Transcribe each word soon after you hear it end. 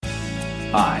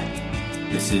Hi,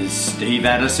 this is Steve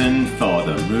Addison for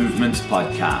the Movements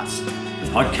Podcast, the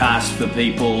podcast for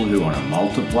people who want to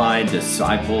multiply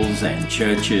disciples and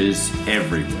churches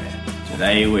everywhere.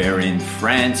 Today we're in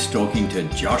France talking to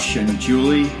Josh and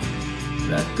Julie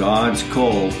about God's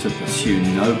call to pursue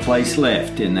no place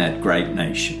left in that great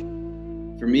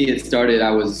nation. For me, it started,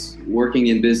 I was working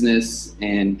in business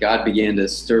and God began to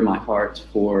stir my heart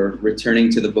for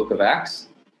returning to the book of Acts.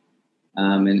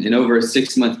 And over a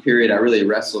 6-month period, I really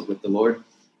wrestled with the Lord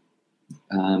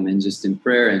and just in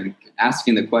prayer and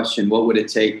asking the question, what would it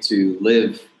take to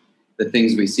live the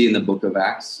things we see in the book of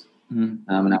Acts? And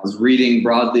I was reading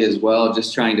broadly as well,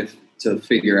 just trying to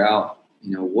figure out,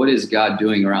 what is God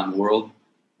doing around the world?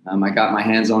 I got my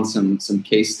hands on some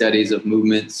case studies of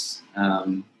movements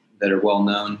that are well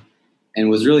known and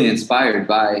was really inspired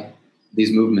by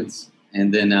these movements.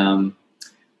 And then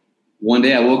one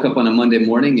day I woke up on a Monday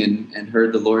morning and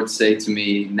heard the Lord say to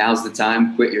me, now's the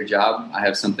time, quit your job. I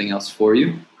have something else for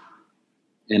you.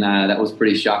 And that was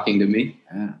pretty shocking to me.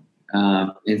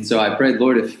 Yeah. And so I prayed,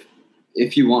 Lord,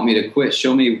 if you want me to quit,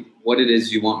 show me what it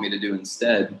is you want me to do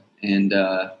instead. And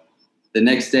the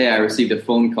next day I received a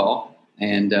phone call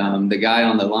and the guy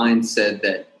on the line said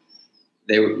that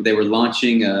they were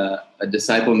launching a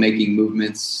disciple-making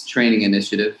movements training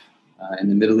initiative in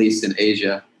the Middle East and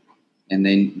Asia. And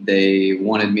they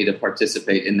wanted me to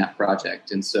participate in that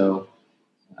project. And so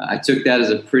I took that as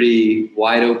a pretty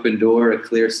wide open door, a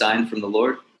clear sign from the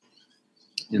Lord.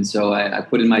 And so I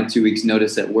put in my 2 weeks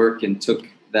notice at work and took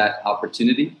that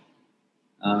opportunity.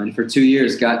 And for 2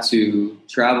 years, got to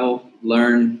travel,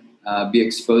 learn, be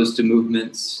exposed to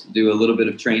movements, do a little bit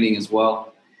of training as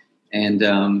well. And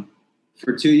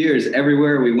for 2 years,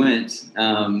 everywhere we went,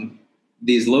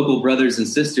 these local brothers and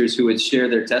sisters who would share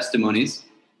their testimonies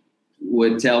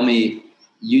would tell me,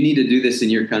 you need to do this in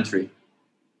your country.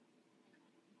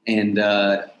 And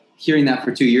hearing that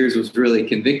for 2 years was really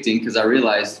convicting because I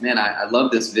realized, man, I love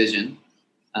this vision,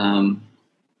 but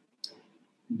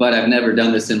I've never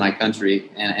done this in my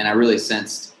country. And I really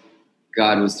sensed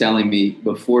God was telling me,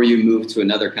 before you move to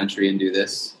another country and do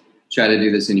this, try to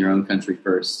do this in your own country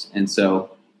first. And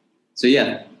so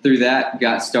yeah, through that,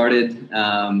 got started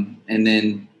and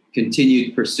then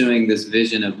continued pursuing this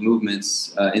vision of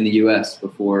movements in the U.S.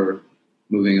 before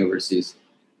moving overseas.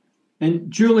 And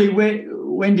Julie,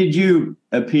 when did you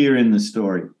appear in the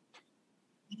story?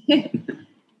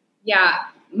 Yeah,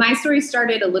 my story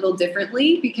started a little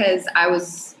differently because I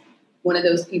was one of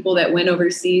those people that went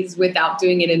overseas without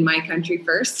doing it in my country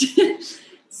first.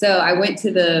 So I went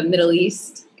to the Middle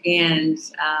East and,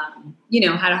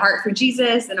 had a heart for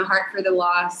Jesus and a heart for the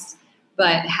lost,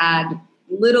 but had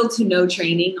little to no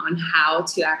training on how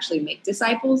to actually make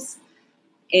disciples,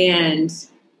 and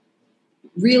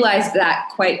realized that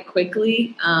quite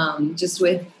quickly, just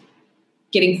with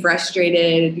getting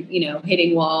frustrated,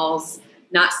 hitting walls,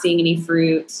 not seeing any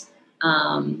fruit,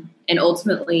 and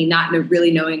ultimately not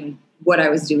really knowing what I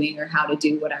was doing or how to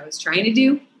do what I was trying to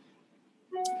do.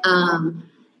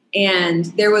 And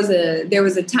there was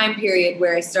a time period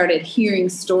where I started hearing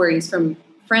stories from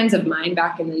friends of mine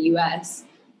back in the U.S.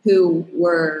 who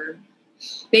were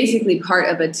basically part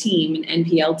of a team, an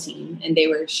NPL team, and they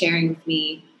were sharing with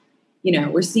me,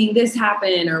 we're seeing this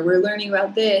happen, or we're learning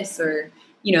about this, or,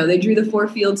 they drew the 4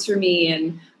 fields for me.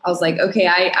 And I was like, okay,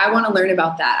 I want to learn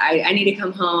about that. I need to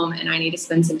come home and I need to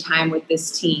spend some time with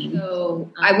this team. So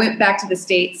I went back to the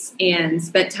States and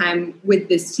spent time with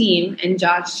this team, and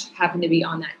Josh happened to be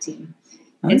on that team.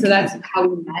 Okay. And so that's how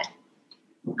we met.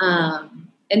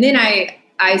 And then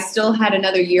I still had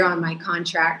another year on my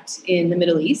contract in the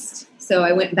Middle East. So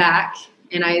I went back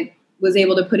and I was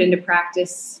able to put into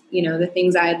practice, the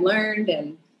things I had learned.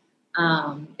 And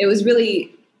it was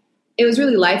really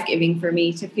life-giving for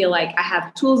me to feel like I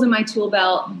have tools in my tool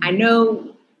belt. I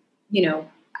know,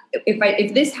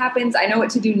 if this happens, I know what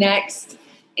to do next.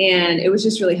 And it was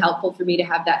just really helpful for me to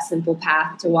have that simple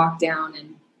path to walk down.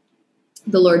 And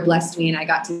the Lord blessed me and I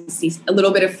got to see a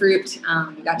little bit of fruit.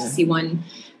 To see one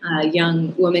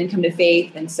young woman come to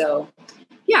faith. And so,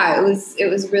 yeah, it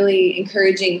was really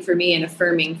encouraging for me and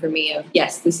affirming for me of,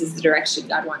 yes, this is the direction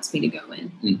God wants me to go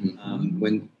in. Mm-hmm.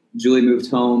 When Julie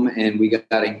moved home and we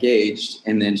got engaged,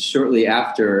 and then shortly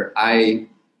after I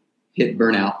hit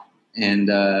burnout and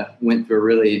went through a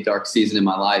really dark season in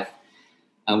my life,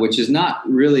 which is not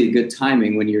really good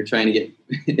timing when you're trying to get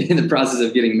in the process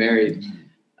of getting married.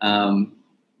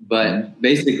 But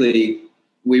basically,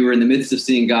 we were in the midst of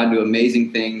seeing God do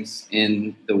amazing things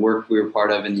in the work we were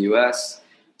part of in the U.S.,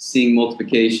 seeing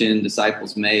multiplication,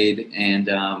 disciples made, and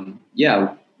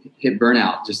hit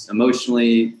burnout, just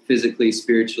emotionally, physically,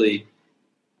 spiritually.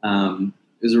 It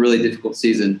was a really difficult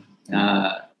season.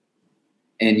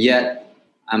 And yet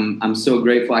I'm so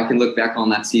grateful. I can look back on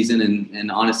that season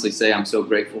and honestly say I'm so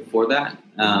grateful for that.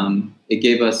 It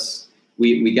gave us,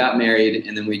 we got married,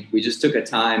 and then we just took a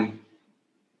time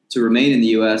to remain in the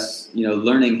U.S.,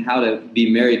 learning how to be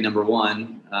married, number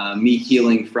one, me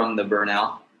healing from the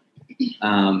burnout,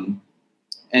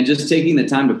 and just taking the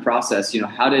time to process,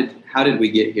 how did we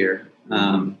get here?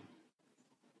 And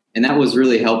that was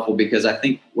really helpful, because I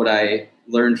think what I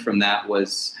learned from that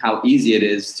was how easy it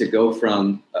is to go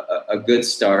from a good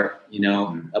start,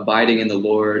 abiding in the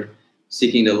Lord,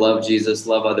 seeking to love Jesus,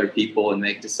 love other people, and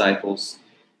make disciples,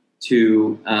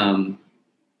 to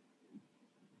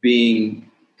being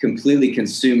completely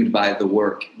consumed by the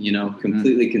work,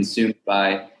 completely consumed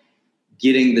by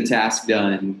getting the task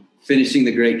done, finishing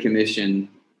the Great Commission,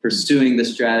 pursuing the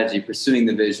strategy, pursuing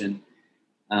the vision.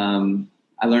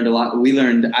 I learned a lot. We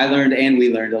learned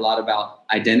a lot about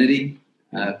identity.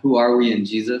 Who are we in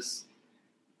Jesus?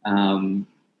 And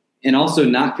also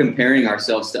not comparing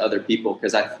ourselves to other people,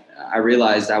 because I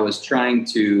realized I was trying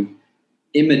to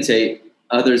imitate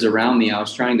others around me. I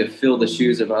was trying to fill the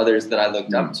shoes of others that I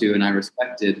looked up to and I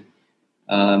respected.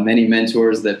 Many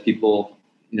mentors that people,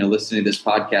 listening to this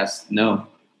podcast know.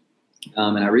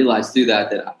 And I realized through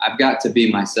that I've got to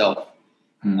be myself.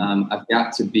 I've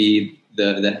got to be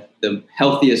the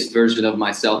healthiest version of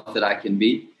myself that I can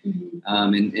be.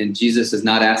 And Jesus is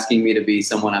not asking me to be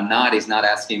someone I'm not. He's not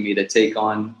asking me to take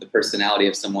on the personality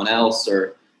of someone else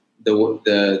or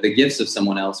the gifts of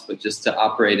someone else, but just to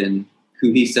operate in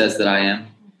who he says that I am,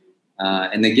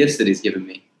 and the gifts that he's given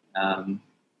me.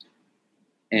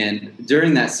 And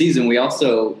during that season,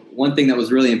 one thing that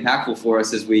was really impactful for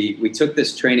us is we took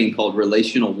this training called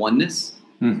Relational Oneness.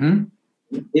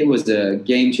 It was a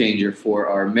game changer for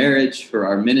our marriage, for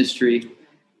our ministry.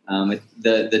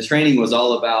 The training was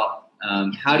all about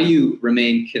how do you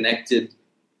remain connected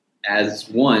as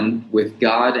one with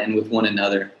God and with one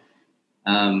another.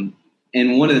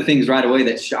 And one of the things right away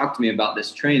that shocked me about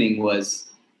this training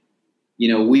was,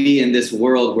 we in this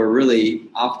world, we're really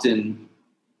often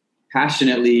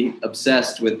passionately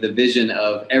obsessed with the vision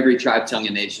of every tribe, tongue,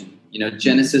 and nation.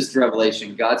 Genesis to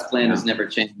Revelation, God's plan has never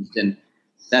changed. And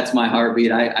that's my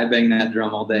heartbeat. I bang that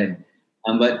drum all day.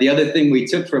 But the other thing we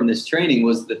took from this training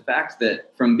was the fact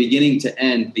that from beginning to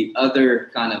end, the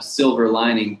other kind of silver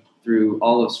lining through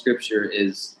all of Scripture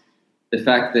is the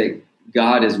fact that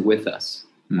God is with us.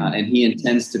 And he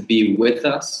intends to be with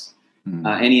us.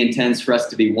 And he intends for us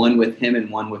to be one with him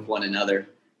and one with one another.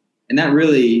 And that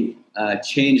really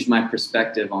changed my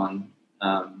perspective on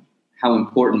how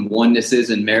important oneness is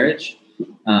in marriage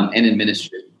and in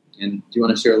ministry. And do you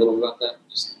want to share a little bit about that?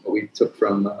 Just what we took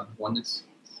from oneness?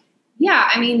 Yeah,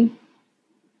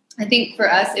 I think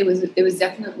for us, it was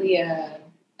definitely a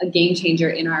game changer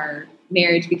in our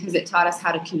marriage, because it taught us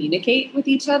how to communicate with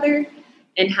each other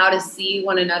and how to see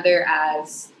one another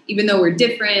as, even though we're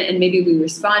different and maybe we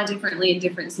respond differently in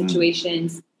different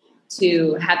situations,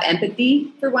 to have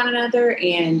empathy for one another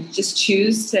and just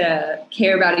choose to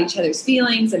care about each other's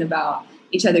feelings and about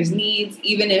each other's needs.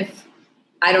 Even if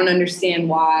I don't understand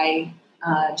why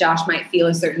Josh might feel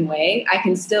a certain way, I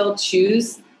can still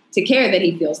choose to care that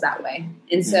he feels that way.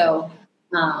 And so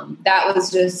that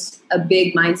was just a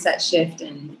big mindset shift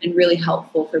and really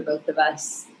helpful for both of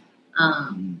us.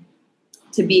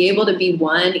 To be able to be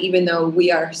one, even though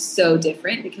we are so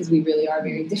different, because we really are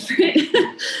very different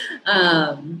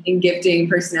in gifting,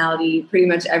 personality, pretty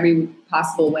much every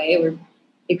possible way. We're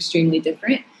extremely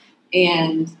different.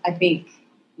 And I think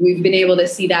we've been able to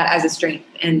see that as a strength.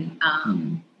 And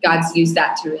God's used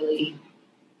that to really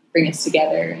bring us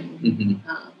together. And,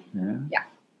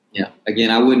 Yeah.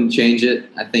 Again, I wouldn't change it.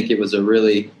 I think it was a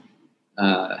really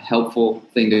helpful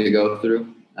thing to go through.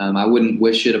 I wouldn't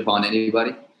wish it upon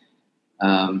anybody.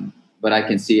 But I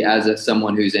can see as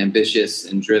someone who's ambitious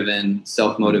and driven,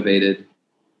 self-motivated,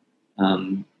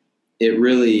 it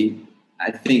really,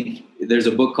 I think there's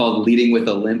a book called Leading with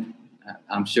a Limp.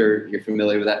 I'm sure you're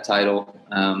familiar with that title.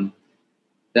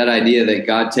 That idea that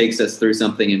God takes us through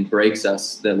something and breaks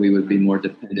us, that we would be more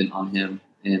dependent on him.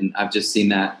 And I've just seen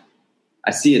that.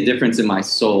 I see a difference in my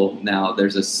soul now.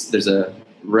 There's a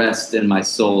rest in my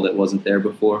soul that wasn't there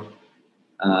before,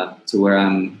 to where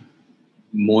I'm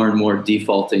more and more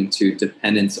defaulting to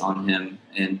dependence on him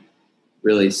and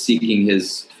really seeking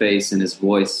his face and his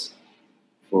voice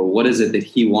for what is it that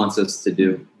he wants us to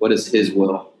do? What is his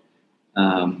will?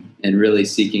 And really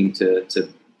seeking to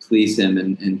please him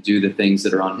and do the things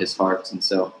that are on his heart. And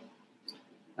so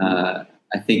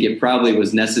I think it probably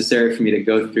was necessary for me to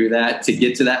go through that to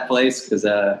get to that place, because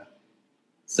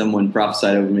someone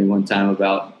prophesied over me one time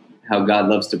about how God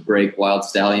loves to break wild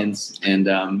stallions. And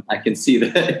I can see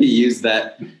that he used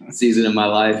that season of my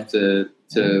life to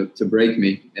break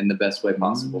me in the best way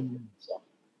possible.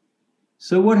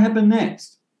 So what happened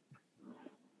next?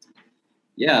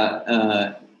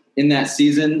 Yeah. In that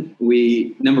season,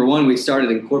 we started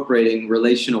incorporating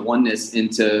relational oneness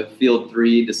into Field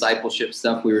 3 discipleship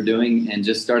stuff we were doing, and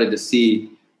just started to see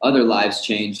other lives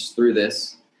change through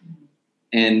this.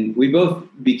 And we both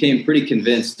became pretty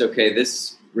convinced, okay,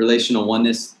 this relational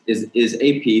oneness is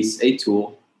a piece, a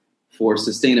tool for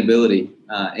sustainability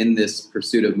in this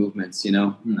pursuit of movements.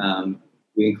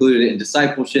 We included it in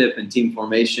discipleship and team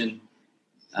formation.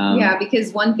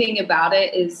 Because one thing about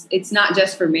it is it's not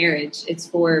just for marriage, it's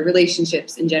for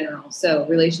relationships in general. So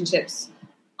relationships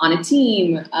on a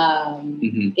team,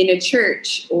 in a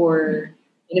church, or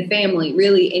in a family,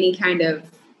 really any kind of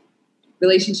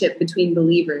relationship between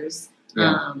believers.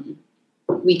 Yeah.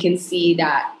 We can see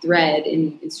that thread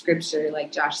in scripture,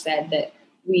 like Josh said, that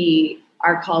we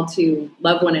are called to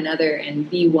love one another and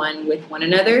be one with one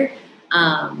another.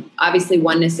 Obviously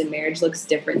oneness in marriage looks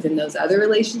different than those other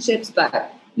relationships,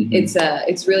 but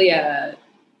it's really a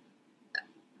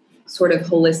sort of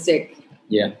holistic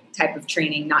type of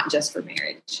training, not just for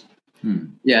marriage.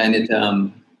 Yeah. And it,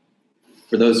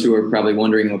 for those who are probably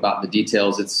wondering about the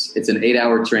details, it's an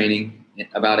 8-hour training,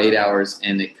 about 8 hours,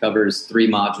 and it covers 3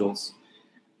 modules.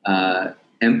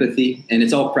 Empathy, and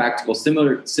it's all practical,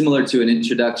 similar to an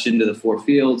introduction to the 4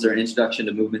 fields or an introduction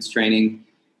to movements training.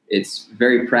 It's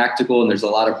very practical, and there's a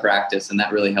lot of practice, and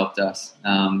that really helped us.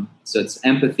 So it's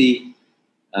empathy,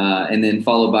 and then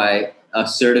followed by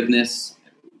assertiveness,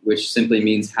 which simply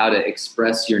means how to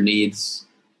express your needs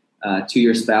to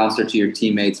your spouse or to your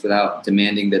teammates without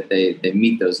demanding that they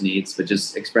meet those needs, but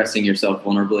just expressing yourself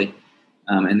vulnerably.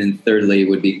 And then thirdly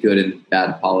would be good and bad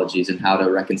apologies, and how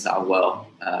to reconcile well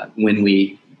when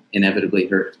we inevitably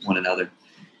hurt one another.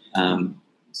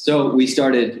 So we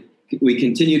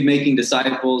continued making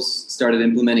disciples, started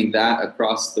implementing that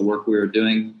across the work we were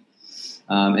doing.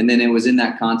 And then it was in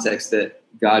that context that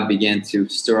God began to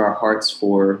stir our hearts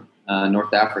for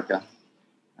North Africa.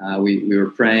 We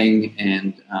were praying,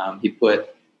 and he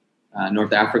put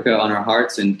North Africa on our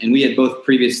hearts. And we had both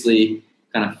previously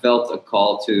kind of felt a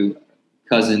call to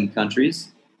cousin countries.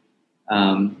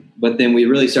 But then we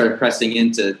really started pressing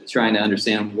into trying to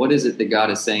understand, what is it that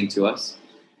God is saying to us?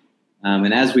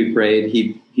 And as we prayed,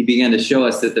 he began to show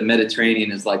us that the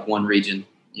Mediterranean is like one region,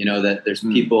 that there's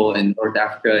people in North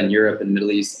Africa and Europe and the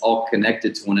Middle East all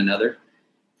connected to one another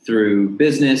through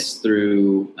business,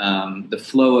 through the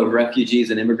flow of refugees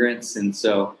and immigrants. And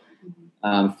so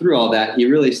through all that, he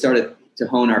really started to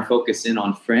hone our focus in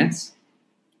on France,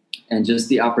 and just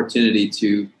the opportunity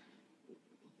to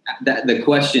the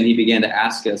question he began to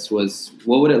ask us was,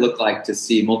 what would it look like to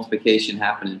see multiplication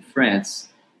happen in France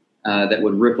that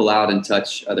would ripple out and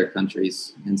touch other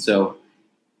countries? And so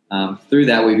through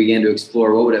that, we began to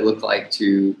explore, what would it look like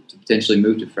to potentially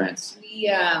move to France?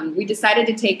 We decided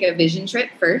to take a vision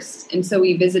trip first. And so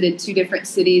we visited 2 different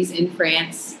cities in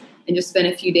France and just spent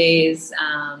a few days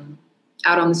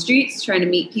out on the streets, trying to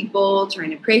meet people,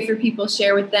 trying to pray for people,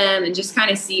 share with them, and just kind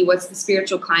of see what's the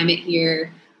spiritual climate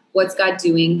here. What's God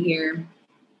doing here?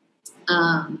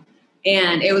 And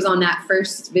it was on that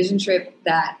first vision trip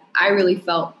that I really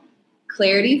felt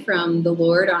clarity from the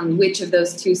Lord on which of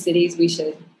those 2 cities we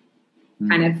should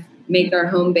kind of make our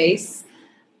home base.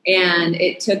 And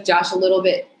it took Josh a little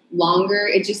bit longer.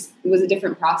 It was a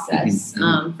different process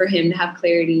for him to have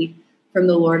clarity from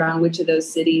the Lord on which of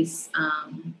those cities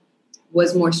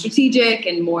was more strategic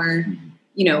and more,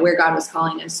 where God was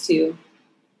calling us to.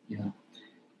 Yeah.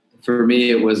 For me,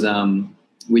 it was,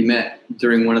 we met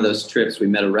during one of those trips, we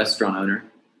met a restaurant owner,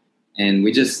 and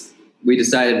we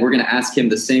decided we're going to ask him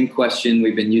the same question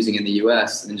we've been using in the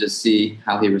U.S. and just see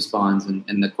how he responds.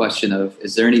 And the question of,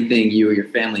 is there anything you or your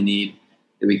family need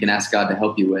that we can ask God to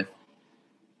help you with?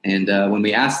 And when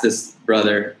we asked this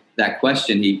brother that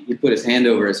question, he put his hand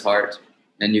over his heart,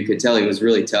 and you could tell he was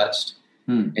really touched.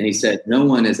 And he said, no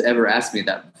one has ever asked me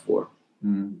that before.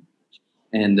 And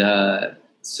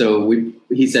so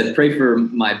he said, pray for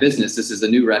my business. This is a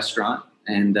new restaurant,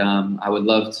 and I would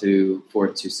love for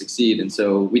it to succeed. And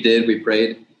so we did. We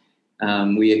prayed.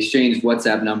 We exchanged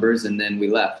WhatsApp numbers, and then we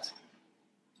left.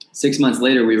 6 months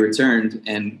later, we returned,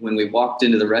 and when we walked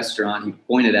into the restaurant, he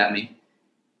pointed at me,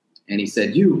 and he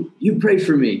said, "You pray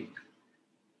for me."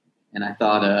 And I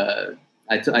thought,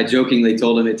 I jokingly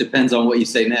told him, "It depends on what you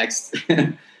say next."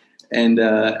 And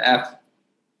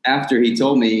after he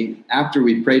told me, after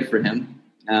we prayed for him,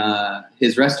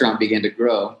 his restaurant began to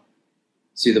grow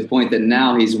to the point that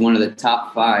now he's one of the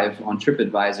top 5 on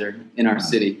TripAdvisor in our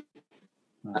city.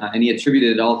 And he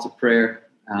attributed it all to prayer.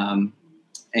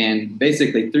 And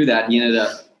basically through that, he ended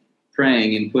up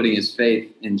praying and putting his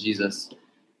faith in Jesus.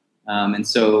 And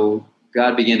so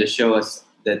God began to show us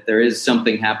that there is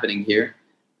something happening here,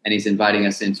 and he's inviting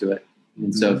us into it.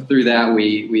 And so through that,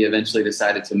 we eventually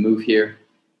decided to move here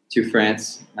to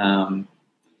France.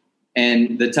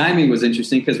 And the timing was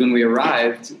interesting because when we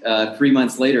arrived, 3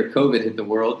 months later, COVID hit the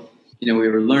world. We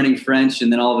were learning French,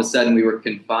 and then all of a sudden we were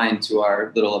confined to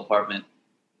our little apartment.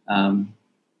 And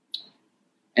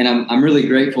I'm really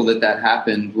grateful that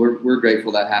happened. We're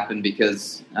grateful that happened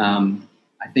because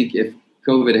I think if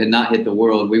COVID had not hit the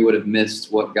world, we would have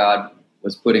missed what God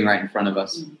was putting right in front of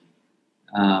us.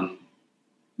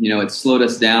 It slowed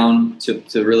us down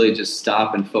to really just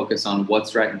stop and focus on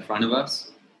what's right in front of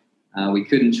us. We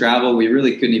couldn't travel. We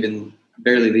really couldn't even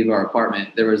barely leave our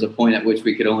apartment. There was a point at which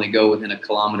we could only go within a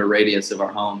kilometer radius of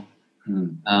our home.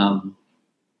 And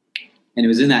it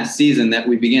was in that season that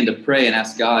we began to pray and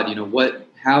ask God,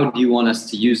 how do you want us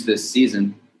to use this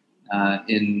season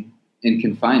in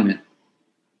confinement?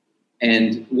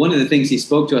 And one of the things he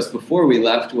spoke to us before we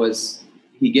left was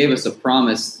he gave us a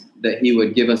promise that he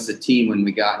would give us a team when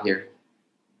we got here.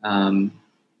 And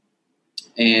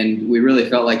we really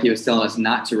felt like he was telling us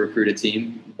not to recruit a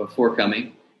team before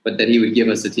coming, but that he would give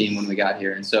us a team when we got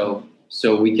here. And so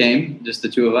we came, just the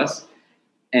two of us.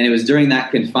 And it was during that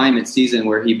confinement season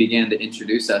where he began to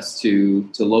introduce us to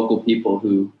local people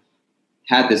who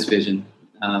had this vision.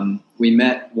 We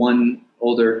met one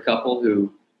older couple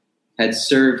who had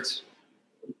served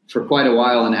for quite a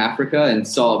while in Africa and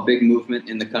saw a big movement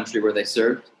in the country where they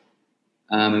served.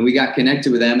 And we got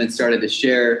connected with them and started to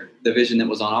share the vision that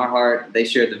was on our heart. They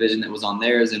shared the vision that was on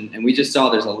theirs. And we just saw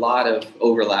there's a lot of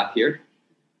overlap here.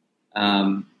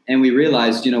 And we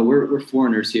realized, we're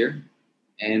foreigners here,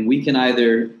 and we can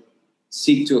either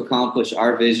seek to accomplish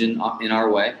our vision in our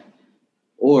way,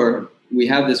 or we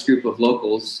have this group of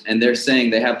locals and they're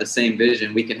saying they have the same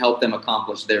vision. We can help them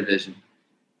accomplish their vision.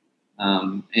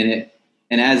 And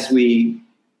as we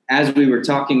were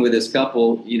talking with this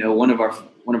couple, one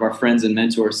of our friends and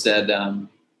mentors said,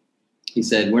 he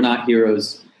said, we're not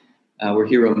heroes. We're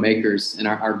hero makers. And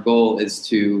our goal is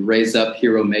to raise up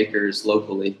hero makers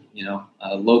locally,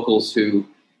 locals who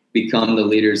become the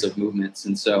leaders of movements.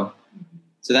 And so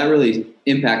that really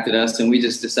impacted us. And we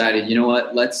just decided,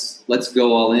 let's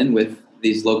go all in with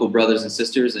these local brothers and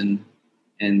sisters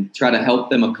and try to help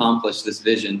them accomplish this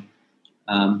vision.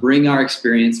 Bring our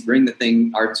experience,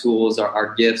 our tools,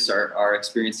 our gifts, our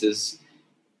experiences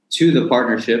to the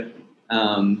partnership,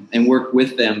 and work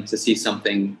with them to see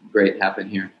something great happen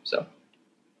here. So.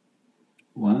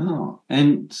 Wow.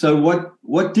 And so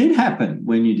what did happen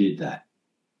when you did that?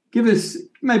 Give us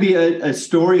maybe a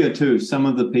story or two, some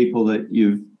of the people that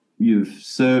you've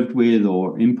served with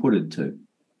or inputted to.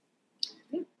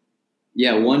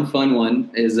 Yeah, one fun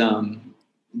one is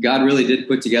God really did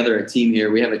put together a team here.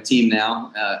 We have a team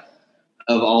now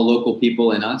of all local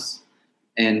people and us.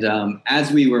 And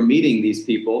as we were meeting these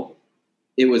people,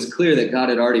 it was clear that God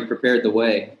had already prepared the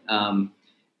way.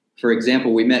 For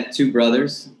example, we met two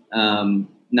brothers.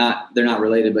 They're not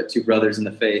related, but two brothers in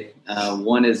the faith.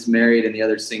 One is married and the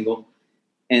other single.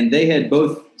 And they had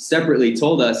both separately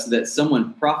told us that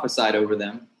someone prophesied over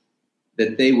them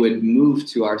that they would move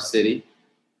to our city,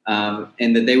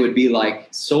 and that they would be like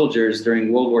soldiers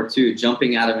during World War II,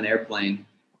 jumping out of an airplane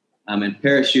and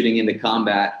parachuting into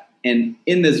combat. And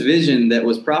in this vision that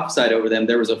was prophesied over them,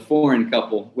 there was a foreign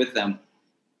couple with them.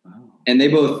 Wow. And they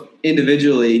both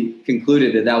individually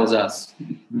concluded that was us,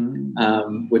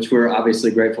 which we're obviously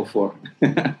grateful for.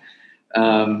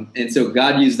 And so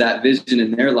God used that vision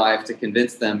in their life to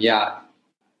convince them,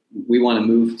 we want to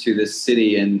move to this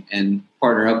city and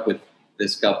partner up with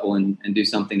this couple and do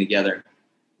something together.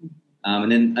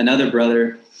 And then another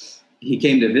brother, he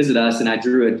came to visit us, and I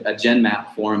drew a gen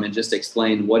map for him and just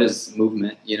explained what is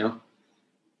movement,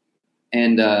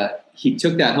 And he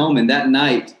took that home, and that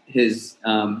night his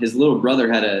little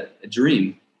brother had a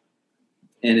dream.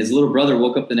 And his little brother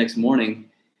woke up the next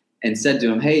morning and said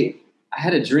to him, "Hey, I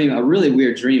had a dream, a really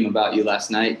weird dream about you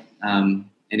last night." And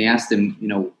he asked him,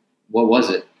 what was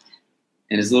it?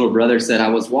 And his little brother said, "I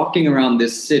was walking around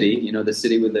this city, the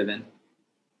city we live in,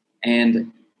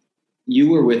 and you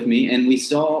were with me, and we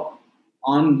saw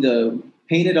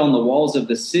painted on the walls of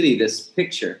the city this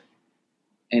picture."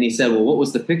 And he said, "Well, what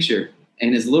was the picture?"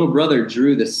 And his little brother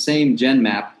drew the same gen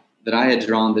map that I had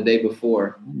drawn the day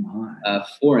before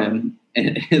for him.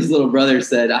 And his little brother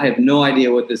said, "I have no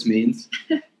idea what this means."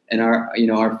 And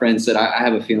our friend said, I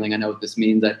have a feeling I know what this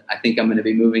means. I think I'm going to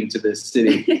be moving to this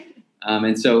city.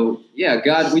 And so,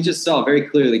 God, we just saw very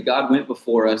clearly God went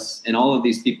before us in all of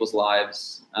these people's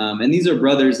lives. And these are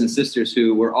brothers and sisters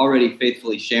who were already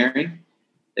faithfully sharing.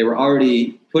 They were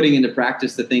already putting into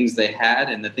practice the things they had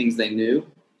and the things they knew.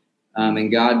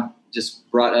 And God just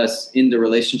brought us into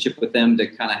relationship with them to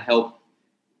kind of help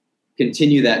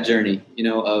continue that journey,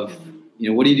 of,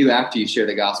 what do you do after you share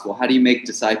the gospel? How do you make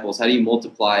disciples? How do you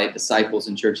multiply disciples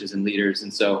in churches and leaders?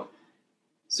 And so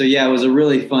yeah, it was a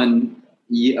really fun,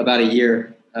 about a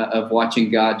year of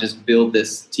watching God just build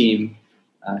this team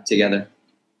together.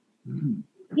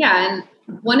 Yeah. And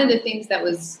one of the things that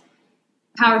was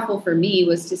powerful for me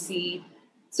was to see,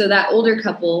 so that older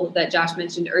couple that Josh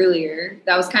mentioned earlier,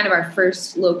 that was kind of our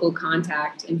first local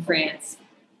contact in France.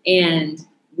 And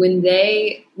when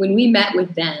we met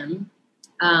with them,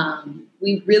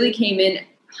 we really came in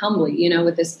humbly,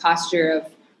 with this posture of,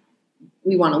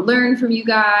 we want to learn from you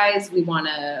guys. We want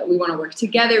to work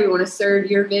together. We want to serve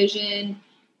your vision.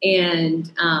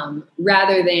 And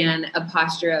rather than a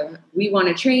posture of, we want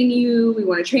to train you, we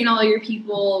want to train all your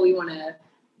people, we want to,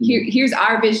 here's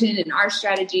our vision and our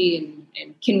strategy,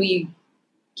 and can we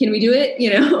do it?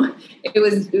 It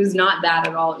was not that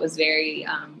at all. It was very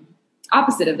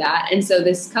opposite of that. And so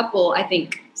this couple, I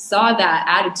think, saw that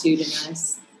attitude in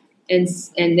us, and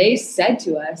they said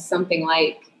to us something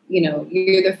like,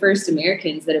 you're the first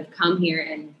Americans that have come here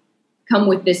and come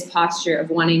with this posture of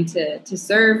wanting to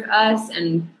serve us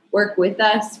and work with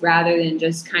us rather than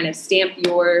just kind of stamp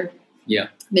your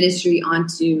ministry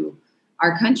onto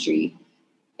our country.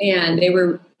 And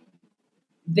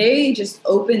they just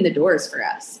opened the doors for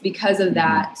us because of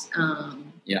that.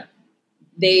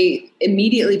 They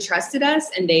immediately trusted us,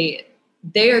 and they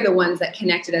are the ones that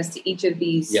connected us to each of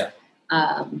these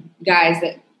guys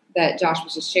that Josh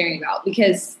was just sharing about,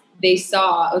 because they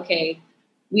saw, okay,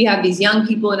 we have these young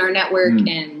people in our network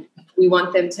and we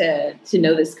want them to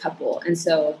know this couple. And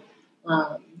so,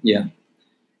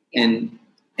 And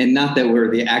not that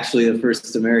we're actually the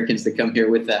first Americans to come here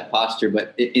with that posture,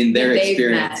 but in their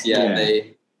experience,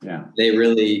 they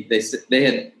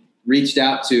had reached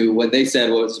out to what they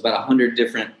said was about 100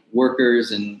 different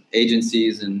workers and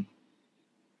agencies, and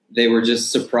they were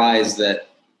just surprised that,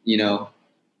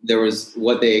 there was,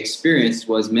 what they experienced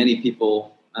was many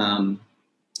people kind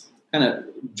of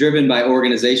driven by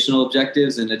organizational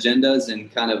objectives and agendas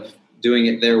and kind of doing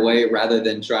it their way rather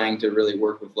than trying to really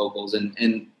work with locals. And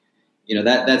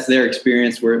that's their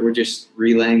experience. We're just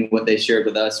relaying what they shared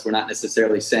with us. We're not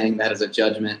necessarily saying that as a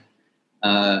judgment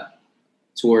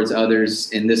towards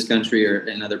others in this country or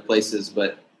in other places,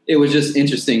 but it was just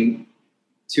interesting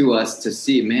to us to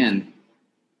see, man,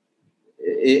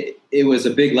 it was a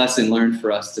big lesson learned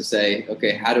for us to say,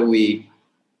 okay, how do we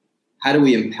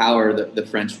empower the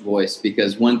French voice?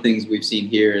 Because one thing we've seen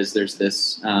here is there's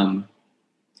this,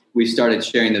 we started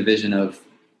sharing the vision of,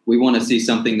 we want to see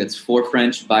something that's for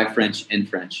French, by French, in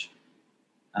French.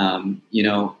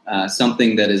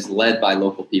 Something that is led by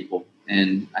local people.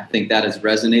 And I think that has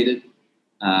resonated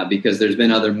because there's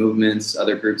been other movements,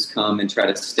 other groups come and try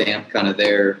to stamp kind of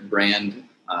their brand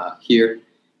here.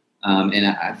 And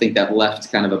I think that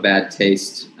left kind of a bad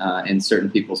taste in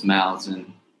certain people's mouths.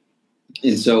 And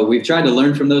so we've tried to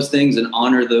learn from those things and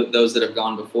honor those that have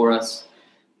gone before us,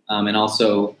 and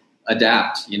also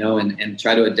adapt, and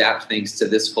try to adapt things to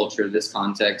this culture, this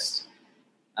context.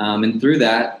 And through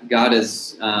that, God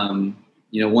is,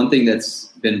 one thing that's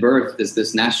been birthed is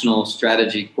this national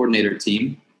strategy coordinator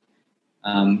team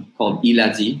called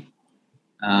ILADI.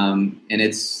 And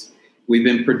it's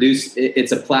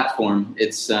a platform.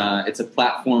 It's a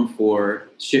platform for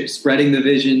spreading the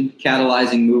vision,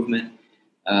 catalyzing movement,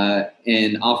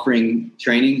 and offering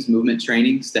movement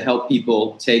trainings to help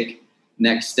people take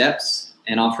next steps,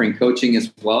 and offering coaching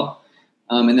as well.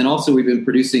 And then also we've been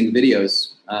producing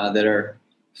videos that are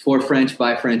for French,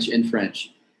 by French, in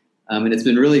French. And it's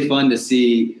been really fun to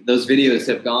see those videos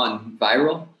have gone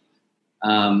viral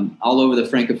all over the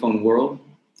Francophone world.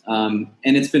 And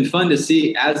it's been fun to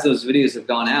see as those videos have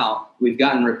gone out, we've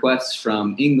gotten requests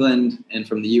from England and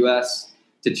from the US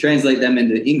to translate them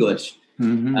into English.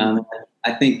 Mm-hmm.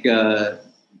 I think the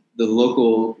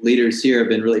local leaders here have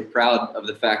been really proud of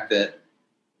the fact that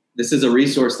this is a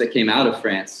resource that came out of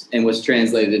France and was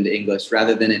translated into English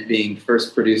rather than it being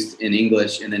first produced in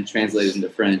English and then translated into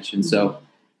French. And so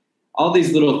all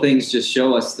these little things just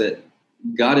show us that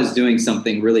God is doing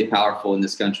something really powerful in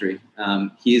this country.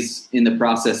 He's in the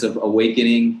process of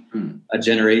awakening a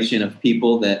generation of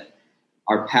people that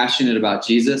are passionate about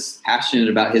Jesus, passionate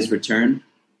about his return,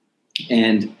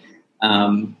 and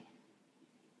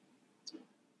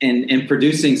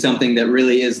producing something that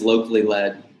really is locally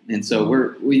led. And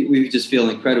so we just feel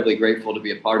incredibly grateful to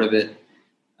be a part of it,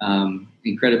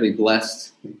 incredibly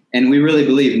blessed. And we really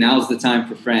believe now's the time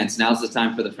for France. Now's the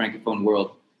time for the Francophone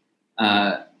world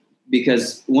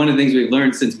because one of the things we've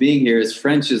learned since being here is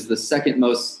French is the second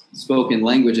most spoken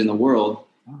language in the world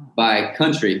by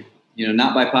country,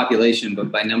 not by population,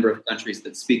 but by number of countries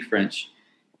that speak French.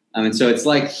 And so it's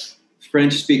like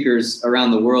French speakers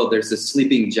around the world, there's this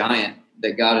sleeping giant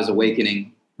that God is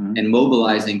awakening and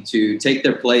mobilizing to take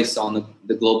their place on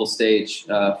the global stage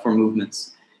for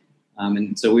movements.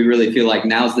 And so we really feel like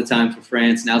now's the time for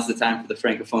France, now's the time for the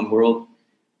Francophone world.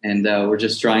 And we're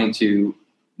just trying to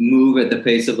move at the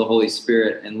pace of the Holy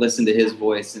Spirit and listen to his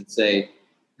voice and say,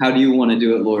 how do you want to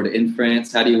do it, Lord, in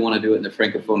France? How do you want to do it in the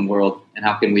Francophone world? And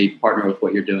how can we partner with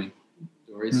what you're doing?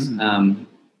 Doris?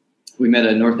 We met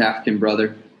a North African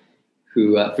brother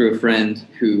who, through a friend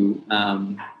who,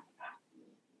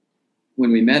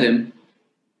 when we met him,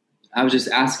 I was just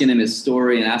asking him his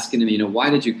story and asking him, why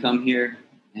did you come here?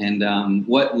 And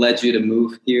what led you to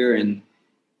move here? And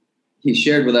he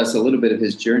shared with us a little bit of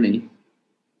his journey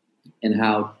and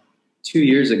how 2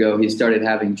 years ago he started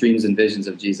having dreams and visions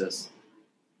of Jesus.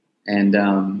 And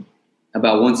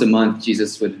about once a month,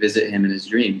 Jesus would visit him in his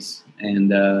dreams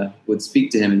and would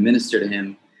speak to him and minister to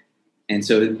him. And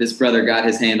so this brother got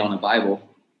his hand on a Bible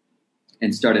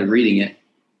and started reading it.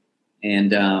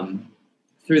 And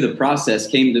through the process,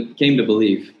 came to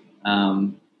believe.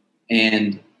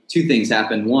 And two things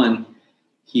happened. One,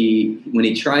 when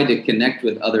he tried to connect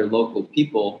with other local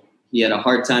people, he had a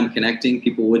hard time connecting.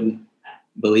 People wouldn't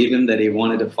believe him that he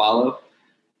wanted to follow.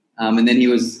 And then he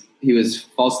was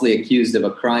falsely accused of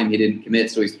a crime he didn't commit,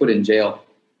 so he's put in jail.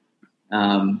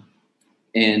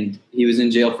 And he was in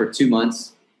jail for 2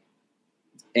 months.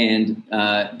 And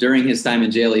during his time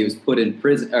in jail, he was put in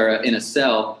prison or in a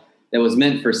cell that was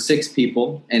meant for 6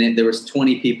 people, and there was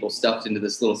 20 people stuffed into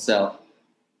this little cell.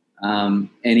 And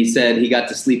he said he got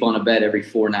to sleep on a bed every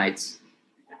 4 nights.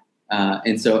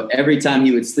 And so every time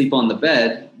he would sleep on the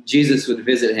bed, Jesus would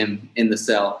visit him in the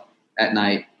cell at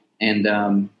night.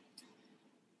 And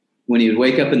when he would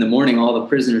wake up in the morning, all the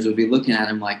prisoners would be looking at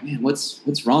him like, man,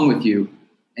 what's wrong with you?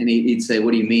 And he'd say,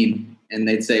 what do you mean? And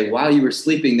they'd say, while you were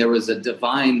sleeping, there was a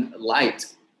divine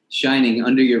light shining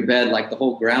under your bed, like the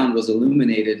whole ground was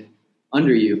illuminated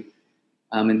under you.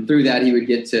 And through that, he would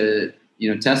get to,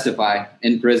 testify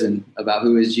in prison about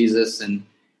who is Jesus. And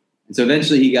so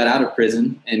eventually he got out of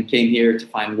prison and came here to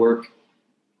find work.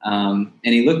 And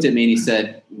he looked at me and he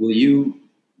said, will you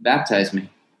baptize me?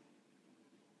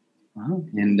 Wow.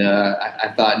 And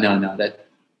I thought, no, that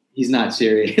he's not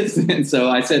serious. And so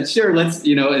I said, sure, let's,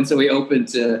 and so we opened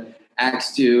to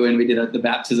Acts 2 and we did the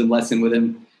baptism lesson with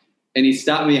him. And he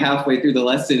stopped me halfway through the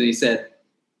lesson and he said,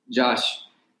 Josh,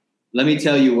 let me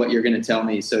tell you what you're going to tell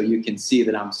me so you can see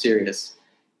that I'm serious.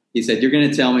 He said, you're going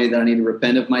to tell me that I need to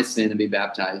repent of my sin and be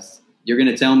baptized. You're going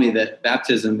to tell me that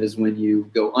baptism is when you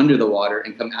go under the water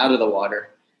and come out of the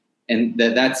water. And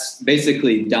that's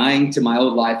basically dying to my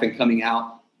old life and coming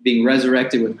out, being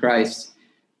resurrected with Christ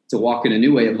to walk in a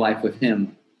new way of life with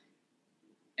him.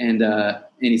 And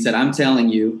he said, I'm telling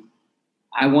you,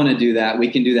 I want to do that. We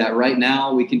can do that right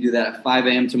now. We can do that at 5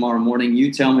 a.m. tomorrow morning.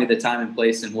 You tell me the time and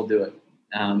place and we'll do it.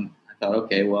 I thought,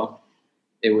 okay, well,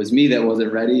 it was me that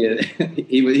wasn't ready.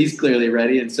 He's clearly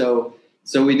ready. And so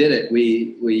we did it.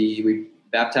 We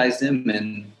baptized him.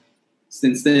 And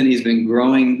since then he's been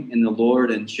growing in the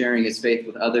Lord and sharing his faith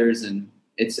with others. And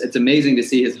it's amazing to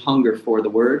see his hunger for the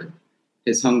word,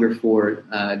 his hunger for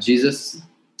Jesus,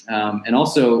 and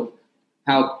also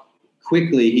how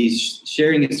quickly he's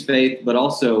sharing his faith, but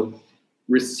also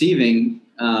receiving,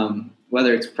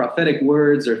 whether it's prophetic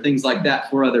words or things like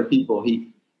that for other people. He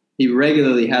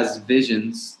regularly has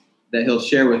visions that he'll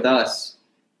share with us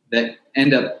that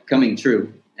end up coming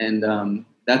true. And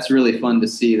that's really fun to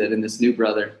see that in this new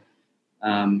brother,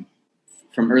 from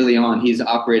early on, he's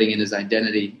operating in his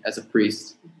identity as a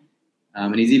priest.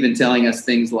 And he's even telling us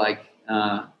things like,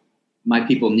 my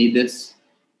people need this.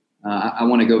 I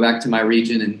want to go back to my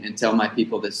region and tell my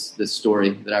people this story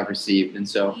that I've received. And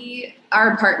so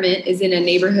our apartment is in a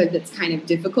neighborhood that's kind of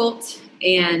difficult,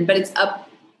 but it's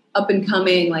up and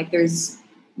coming. Like there's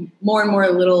more and more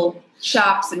little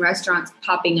shops and restaurants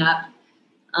popping up.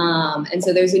 And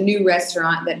so there's a new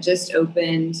restaurant that just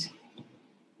opened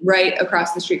right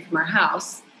across the street from our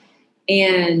house.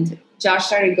 And Josh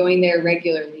started going there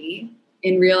regularly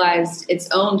and realized it's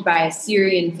owned by a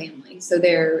Syrian family. So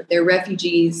they're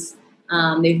refugees.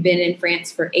 They've been in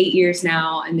France for 8 years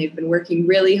now, and they've been working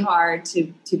really hard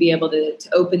to be able to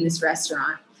open this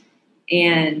restaurant.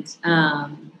 And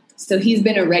so he's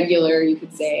been a regular, you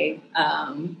could say,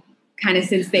 kind of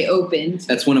since they opened.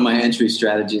 That's one of my entry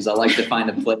strategies. I like to find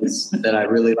a place that I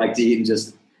really like to eat and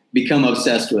just become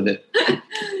obsessed with it.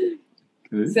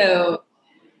 So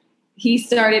he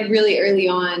started really early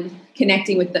on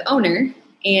connecting with the owner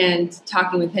and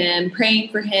talking with him, praying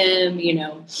for him,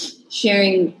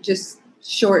 sharing just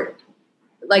short,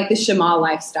 like the Shema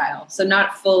lifestyle. So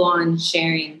not full on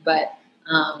sharing, but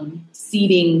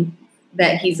seeding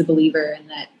that he's a believer and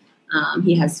that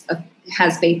he has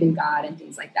faith in God and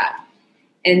things like that.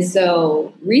 And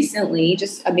so recently,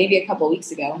 just maybe a couple of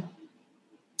weeks ago,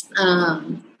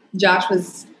 Josh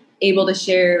was able to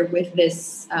share with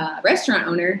this restaurant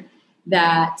owner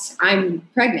that I'm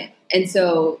pregnant. And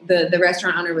so the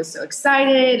restaurant owner was so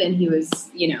excited, and he was,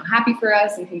 happy for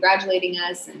us and congratulating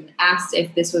us, and asked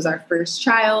if this was our first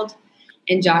child.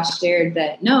 And Josh shared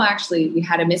that, no, actually we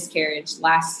had a miscarriage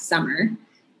last summer.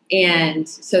 And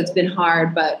so it's been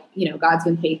hard, but, God's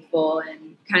been faithful,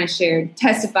 and kind of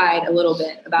testified a little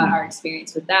bit about our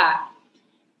experience with that.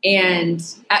 And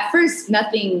at first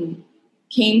nothing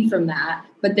came from that.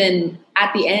 But then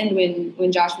at the end,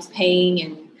 when Josh was paying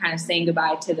and kind of saying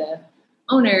goodbye to the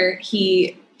owner,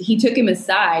 he took him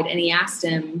aside and he asked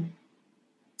him,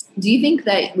 do you think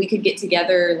that we could get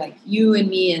together, like you and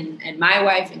me and my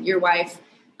wife and your wife?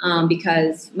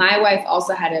 Because my wife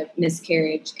also had a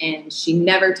miscarriage and she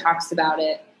never talks about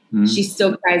it. Mm-hmm. She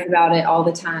still cries about it all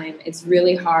the time. It's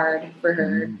really hard for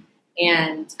her. Mm-hmm.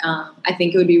 And I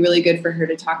think it would be really good for her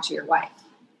to talk to your wife.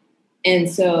 And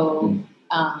so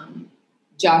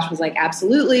Josh was like,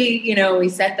 absolutely. We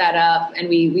set that up, and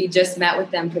we just met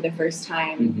with them for the first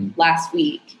time last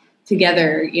week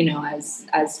together,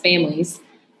 as families.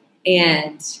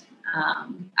 And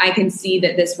I can see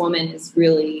that this woman is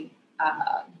really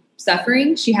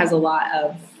suffering. She has a lot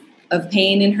of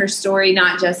pain in her story,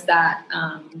 not just that,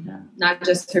 not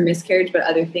just her miscarriage, but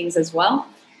other things as well.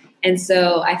 And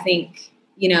so I think,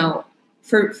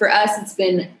 for us, it's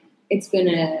been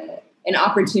an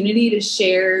opportunity to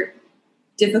share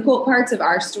difficult parts of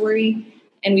our story.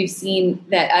 And we've seen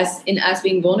that us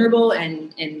being vulnerable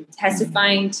and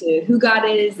testifying to who God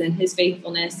is and his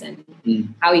faithfulness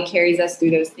and how he carries us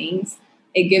through those things,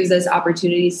 it gives us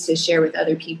opportunities to share with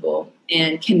other people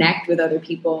and connect with other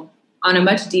people on a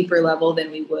much deeper level than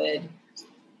we would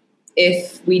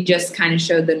if we just kind of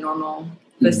showed the normal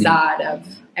facade of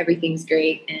everything's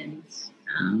great and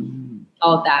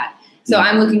all of that. So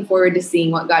I'm looking forward to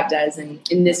seeing what God does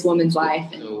in this woman's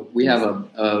life. And so we have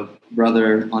a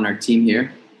brother on our team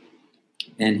here,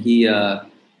 and he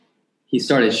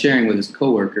started sharing with his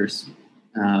coworkers.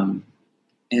 And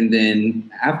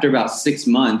then after about 6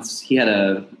 months, he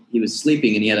was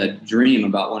sleeping and he had a dream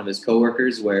about one of his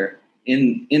coworkers where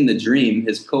in the dream,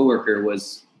 his coworker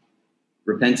was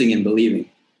repenting and believing.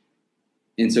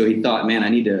 And so he thought, man,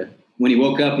 when he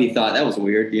woke up, he thought that was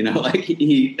weird. Like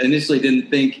he initially didn't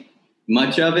think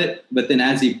much of it, but then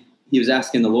as he was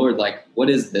asking the Lord, like, what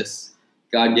is this?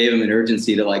 God gave him an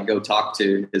urgency to go talk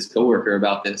to his coworker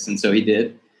about this. And so he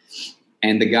did.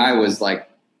 And the guy was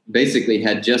basically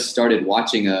had just started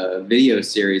watching a video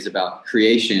series about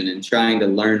creation and trying to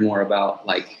learn more about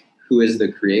who is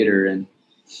the creator. And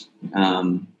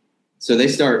so they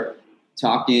start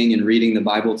talking and reading the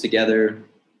Bible together.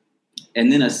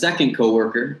 And then a second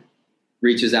coworker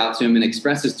reaches out to him and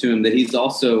expresses to him that he's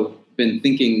also been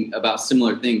thinking about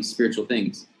similar things, spiritual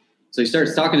things. So he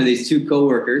starts talking to these two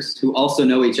coworkers who also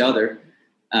know each other.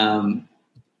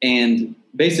 And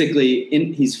basically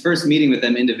he's first meeting with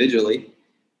them individually.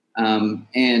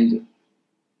 And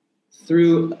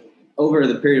through over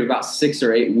the period of about 6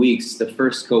 or 8 weeks, the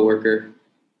first coworker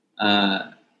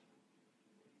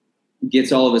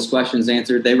gets all of his questions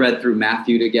answered. They read through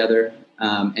Matthew together.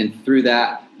 And through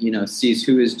that, sees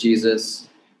who is Jesus,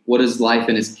 what is life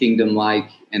in his kingdom like,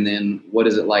 and then what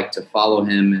is it like to follow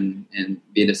him and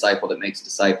be a disciple that makes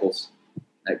disciples.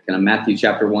 Kind of Matthew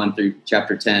chapter 1 through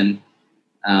chapter 10.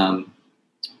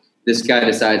 This guy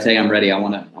decides, hey, I'm ready. I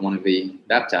want to be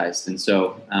baptized. And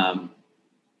so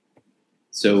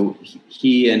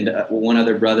he and one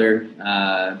other brother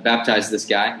baptized this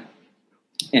guy.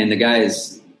 And the guy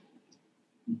is,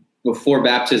 before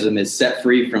baptism, is set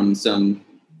free from some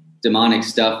demonic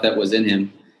stuff that was in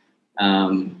him.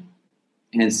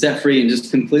 And set free and just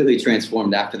completely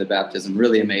transformed after the baptism.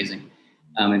 Really amazing.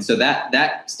 And so that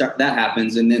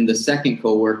happens. And then the second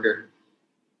coworker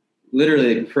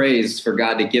literally prays for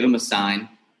God to give him a sign,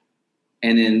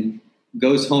 and then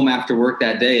goes home after work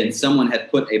that day, and someone had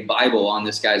put a Bible on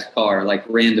this guy's car,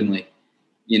 randomly,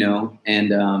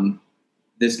 and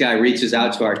this guy reaches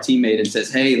out to our teammate and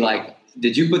says, hey,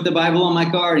 did you put the Bible on my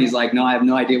car? And he's like, no, I have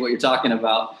no idea what you're talking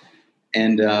about.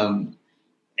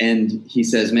 And he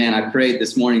says, man, I prayed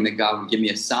this morning that God would give me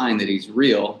a sign that he's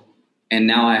real. And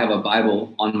now I have a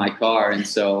Bible on my car. And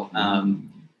so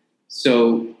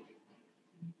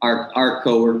our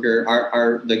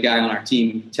coworker, the guy on our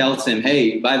team tells him,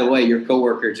 hey, by the way, your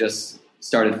coworker just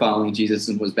started following Jesus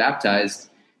and was baptized.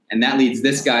 And that leads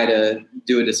this guy to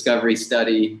do a discovery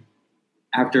study.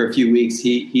 After a few weeks,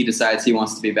 he decides he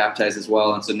wants to be baptized as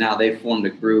well. And so now they've formed a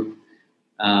group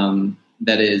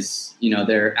that is,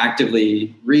 they're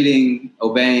actively reading,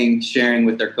 obeying, sharing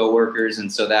with their coworkers.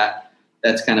 And so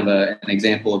that's kind of an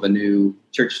example of a new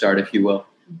church start, if you will,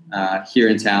 here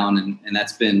in town. And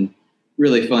that's been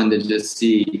really fun to just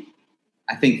see,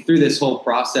 I think, through this whole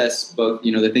process, both,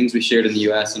 the things we shared in the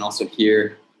U.S. and also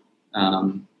here.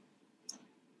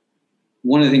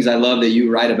 One of the things I love that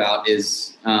you write about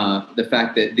is the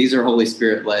fact that these are Holy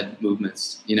Spirit-led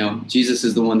movements. Jesus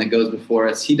is the one that goes before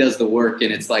us. He does the work,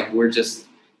 and it's like we're just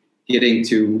getting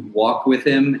to walk with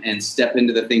him and step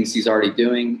into the things he's already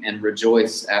doing and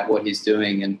rejoice at what he's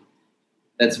doing. And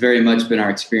that's very much been our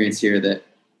experience here, that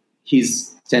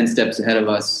he's 10 steps ahead of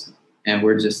us, and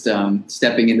we're just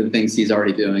stepping into the things he's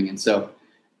already doing. And so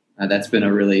that's been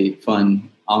a really fun,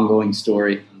 ongoing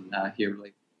story here.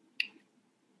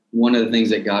 One of the things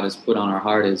that God has put on our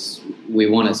heart is we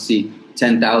want to see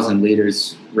 10,000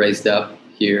 leaders raised up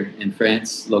here in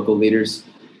France, local leaders,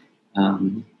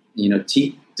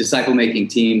 disciple-making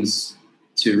teams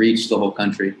to reach the whole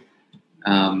country.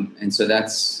 And so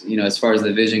that's, as far as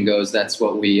the vision goes, that's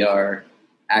what we are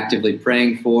actively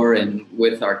praying for and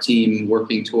with our team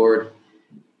working toward.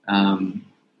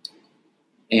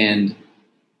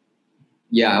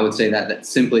 I would say that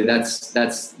simply that's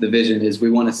the vision, is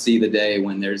we want to see the day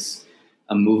when there's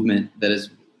a movement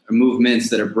movements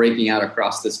that are breaking out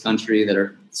across this country, that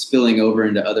are spilling over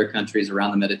into other countries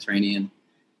around the Mediterranean,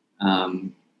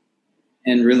 and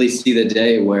really see the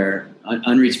day where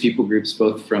unreached people groups,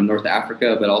 both from North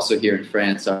Africa but also here in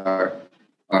France, are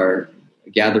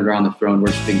gathered around the throne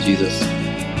worshiping Jesus.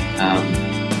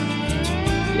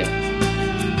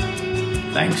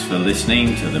 Thanks for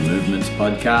listening to the Movements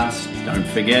Podcast. Don't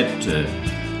forget to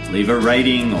leave a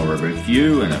rating or a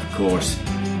review, and of course,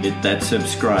 hit that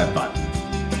subscribe button.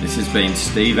 This has been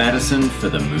Steve Addison for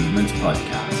the Movements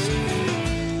Podcast.